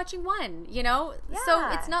 I'm only watching one, Yeah. So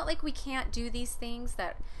it's not like we can't do these things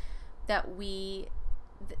that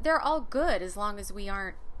they're all good as long as we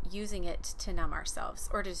aren't using it to numb ourselves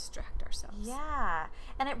or to distract ourselves. Yeah.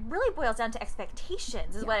 And it really boils down to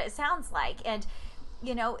expectations is what it sounds like. And,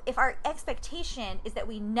 if our expectation is that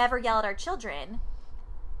we never yell at our children,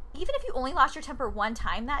 even if you only lost your temper one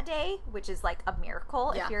time that day, which is like a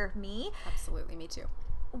miracle if you're me. Absolutely, me too.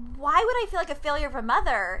 Why would I feel like a failure of a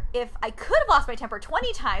mother if I could have lost my temper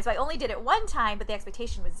 20 times, but I only did it one time, but the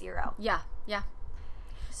expectation was 0? Yeah.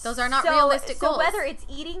 Those are not realistic goals. So whether it's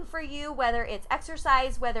eating for you, whether it's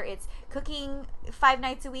exercise, whether it's cooking 5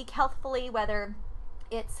 nights a week healthfully, whether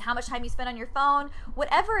it's how much time you spend on your phone,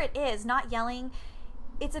 whatever it is, not yelling,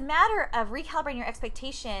 it's a matter of recalibrating your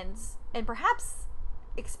expectations and perhaps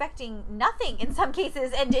expecting nothing in some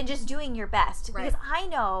cases and just doing your best. Right. Because I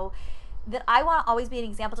know that I want to always be an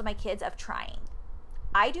example to my kids of trying.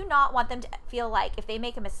 I do not want them to feel like if they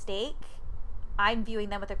make a mistake, I'm viewing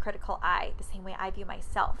them with a critical eye, the same way I view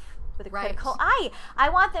myself with a critical eye. I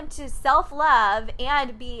want them to self-love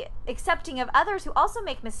and be accepting of others who also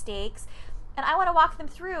make mistakes. And I want to walk them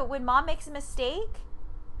through, when mom makes a mistake,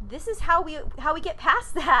 this is how we get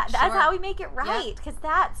past that. Sure. That's how we make it right. Because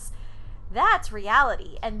that's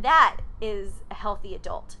reality. And that is a healthy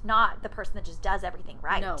adult, not the person that just does everything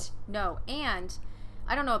right. No. And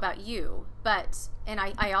I don't know about you, but, and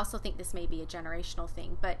I also think this may be a generational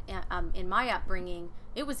thing, but in my upbringing,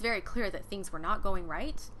 it was very clear that things were not going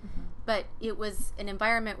right, but it was an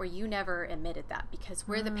environment where you never admitted that, because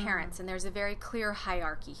we're the parents, and there's a very clear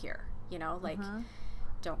hierarchy here, like,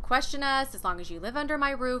 don't question us as long as you live under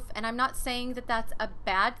my roof. And I'm not saying that that's a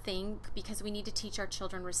bad thing, because we need to teach our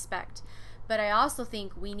children respect, but I also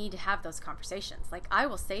think we need to have those conversations. Like, I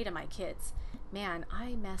will say to my kids, man,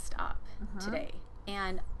 I messed up today.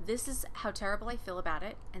 And this is how terrible I feel about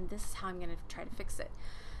it, and this is how I'm going to try to fix it.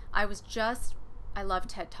 I love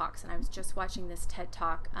TED Talks, and I was just watching this TED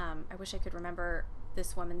Talk. I wish I could remember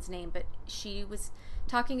this woman's name, but she was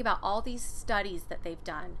talking about all these studies that they've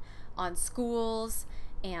done on schools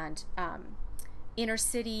and inner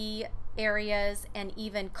city areas and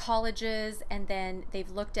even colleges, and then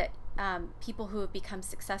they've looked at people who have become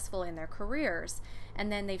successful in their careers,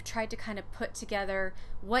 and then they've tried to kind of put together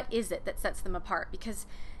what is it that sets them apart, because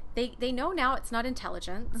they know now it's not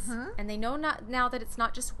intelligence, and they know now that it's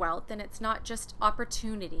not just wealth, and it's not just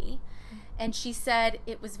opportunity. And she said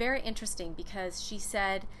it was very interesting because she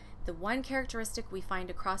said the one characteristic we find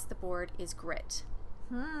across the board is grit.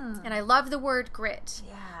 And I love the word grit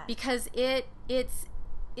because it's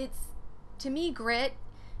to me, grit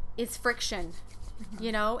is friction,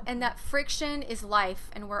 you know, and that friction is life,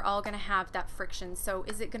 and we're all going to have that friction. So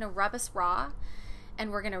is it going to rub us raw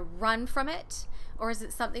and we're going to run from it, or is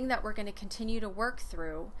it something that we're going to continue to work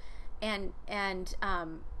through and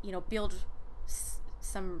you know, build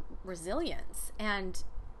some resilience? And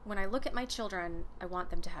when I look at my children, I want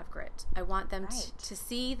them to have grit. I want them to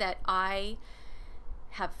see that I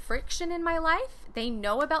have friction in my life. They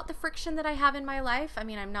know about the friction that I have in my life. I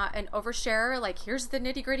mean, I'm not an oversharer, like here's the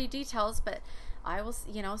nitty-gritty details, but I will,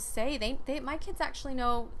 you know, say they my kids actually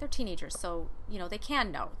know. They're teenagers, so you know they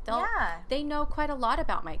can know. They know quite a lot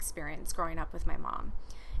about my experience growing up with my mom,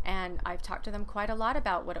 and I've talked to them quite a lot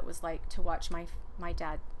about what it was like to watch my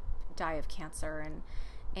dad die of cancer,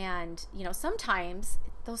 and you know, sometimes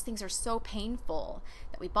those things are so painful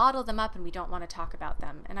that we bottle them up and we don't want to talk about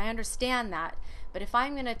them. And I understand that. But if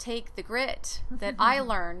I'm going to take the grit that I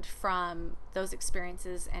learned from those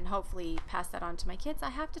experiences and hopefully pass that on to my kids,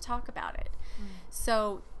 I have to talk about it.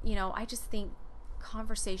 So, you know, I just think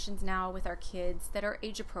conversations now with our kids that are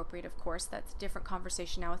age appropriate, of course, that's a different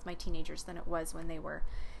conversation now with my teenagers than it was when they were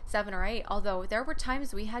 7 or 8. Although there were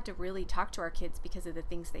times we had to really talk to our kids because of the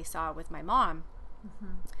things they saw with my mom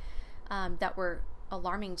that were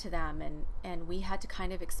alarming to them, and we had to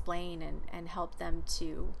kind of explain and help them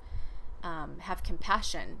to have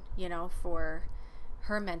compassion, you know, for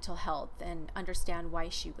her mental health and understand why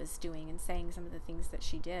she was doing and saying some of the things that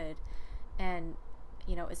she did. And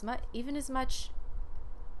you know, as much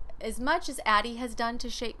as Addie has done to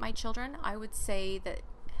shape my children, I would say that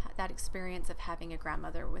experience of having a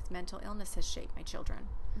grandmother with mental illness has shaped my children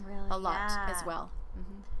a lot as well.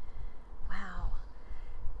 Wow.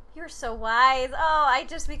 You're so wise. Oh,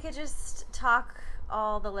 we could just talk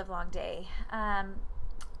all the live long day.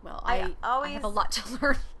 Well, I have a lot to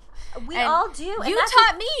learn. We all do. You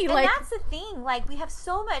taught me. And that's the thing. Like, we have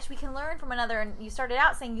so much we can learn from another. And you started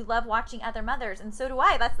out saying you love watching other mothers, and so do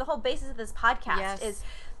I. That's the whole basis of this podcast. Is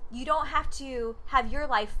you don't have to have your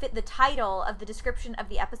life fit the title of the description of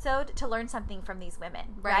the episode to learn something from these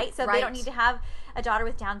women, right? So they don't need to have a daughter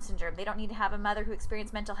with Down syndrome. They don't need to have a mother who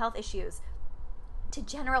experienced mental health issues to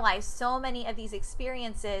generalize so many of these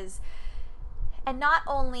experiences and not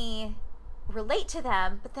only relate to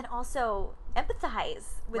them, but then also empathize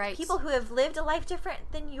with people who have lived a life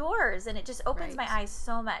different than yours. And it just opens my eyes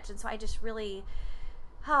so much. And so I just really,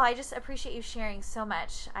 I just appreciate you sharing so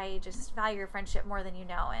much. I just value your friendship more than you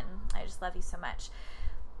know, and I just love you so much.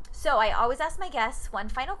 So I always ask my guests one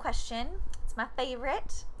final question. It's my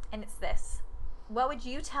favorite, and it's this. What would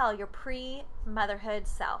you tell your pre-motherhood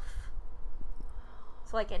self?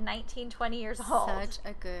 So like at 19, 20 years old. Such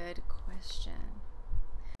a good question.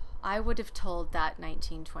 I would have told that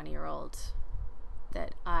 19, 20-year-old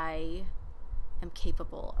that I am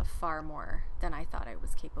capable of far more than I thought I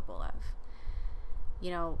was capable of.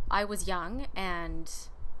 You know, I was young, and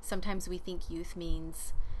sometimes we think youth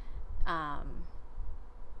means,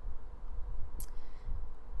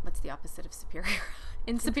 what's the opposite of superior?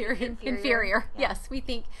 Inferior. Yeah. Yes, we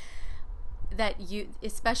think that you,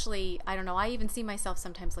 especially, I don't know, I even see myself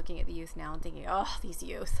sometimes looking at the youth now and thinking, oh, these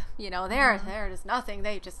youth, you know, they're just nothing.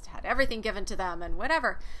 They just had everything given to them and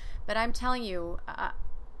whatever. But I'm telling you,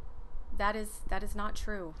 that is not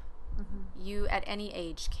true. You at any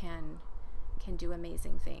age can do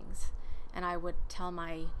amazing things. And I would tell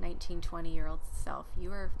my 19, 20-year-old self,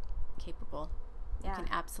 you are capable. You can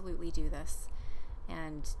absolutely do this.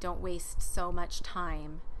 And don't waste so much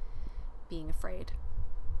time being afraid.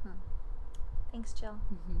 Thanks, Jill.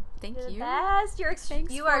 Thank You're you. The best.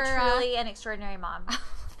 You are truly an extraordinary mom.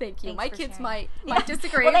 Thank you. Thanks my kids sharing. might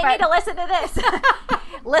disagree. Well, they need to listen to this.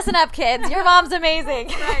 Listen up, kids. Your mom's amazing.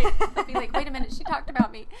 Right. They'll be like, wait a minute, she talked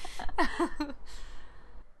about me.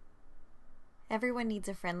 Everyone needs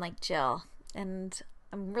a friend like Jill, and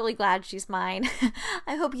I'm really glad she's mine.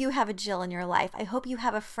 I hope you have a Jill in your life. I hope you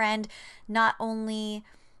have a friend not only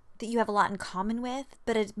that you have a lot in common with,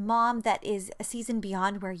 but a mom that is a season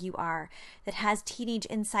beyond where you are, that has teenage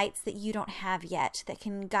insights that you don't have yet, that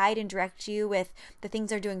can guide and direct you with the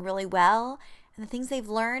things they're doing really well and the things they've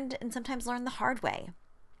learned and sometimes learned the hard way.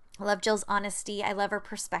 I love Jill's honesty. I love her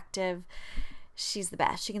perspective. She's the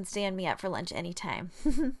best. She can stand me up for lunch anytime.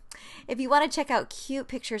 If you want to check out cute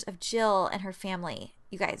pictures of Jill and her family,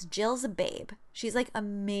 you guys, Jill's a babe. She's like a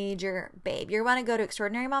major babe. You're going to go to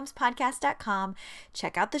extraordinarymomspodcast.com,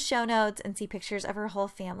 check out the show notes, and see pictures of her whole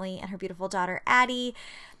family and her beautiful daughter, Addie.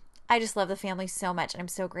 I just love the family so much, and I'm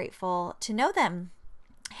so grateful to know them.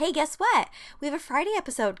 Hey, guess what? We have a Friday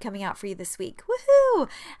episode coming out for you this week. Woohoo!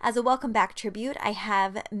 As a welcome back tribute, I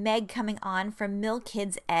have Meg coming on from Mill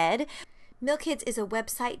Kids Ed. Mill Kids is a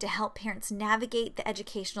website to help parents navigate the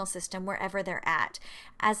educational system wherever they're at.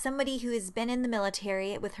 As somebody who has been in the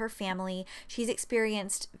military with her family, she's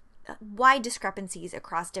experienced wide discrepancies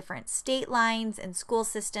across different state lines and school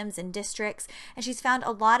systems and districts, and she's found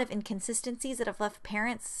a lot of inconsistencies that have left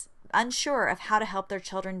parents unsure of how to help their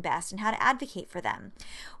children best and how to advocate for them.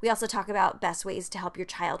 We also talk about best ways to help your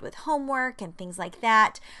child with homework and things like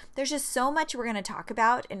that. There's just so much we're going to talk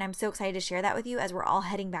about, and I'm so excited to share that with you as we're all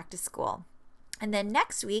heading back to school. And then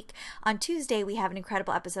next week, on Tuesday, we have an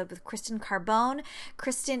incredible episode with Kristen Carbone.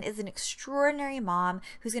 Kristen is an extraordinary mom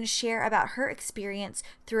who's going to share about her experience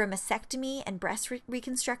through a mastectomy and breast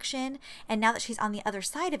reconstruction. And now that she's on the other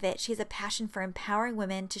side of it, she has a passion for empowering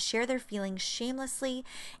women to share their feelings shamelessly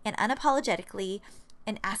and unapologetically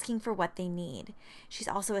and asking for what they need. She's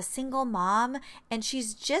also a single mom, and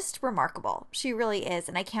she's just remarkable. She really is,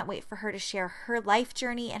 and I can't wait for her to share her life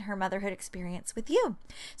journey and her motherhood experience with you.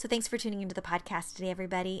 So thanks for tuning into the podcast today,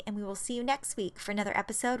 everybody, and we will see you next week for another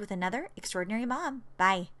episode with another extraordinary mom.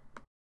 Bye.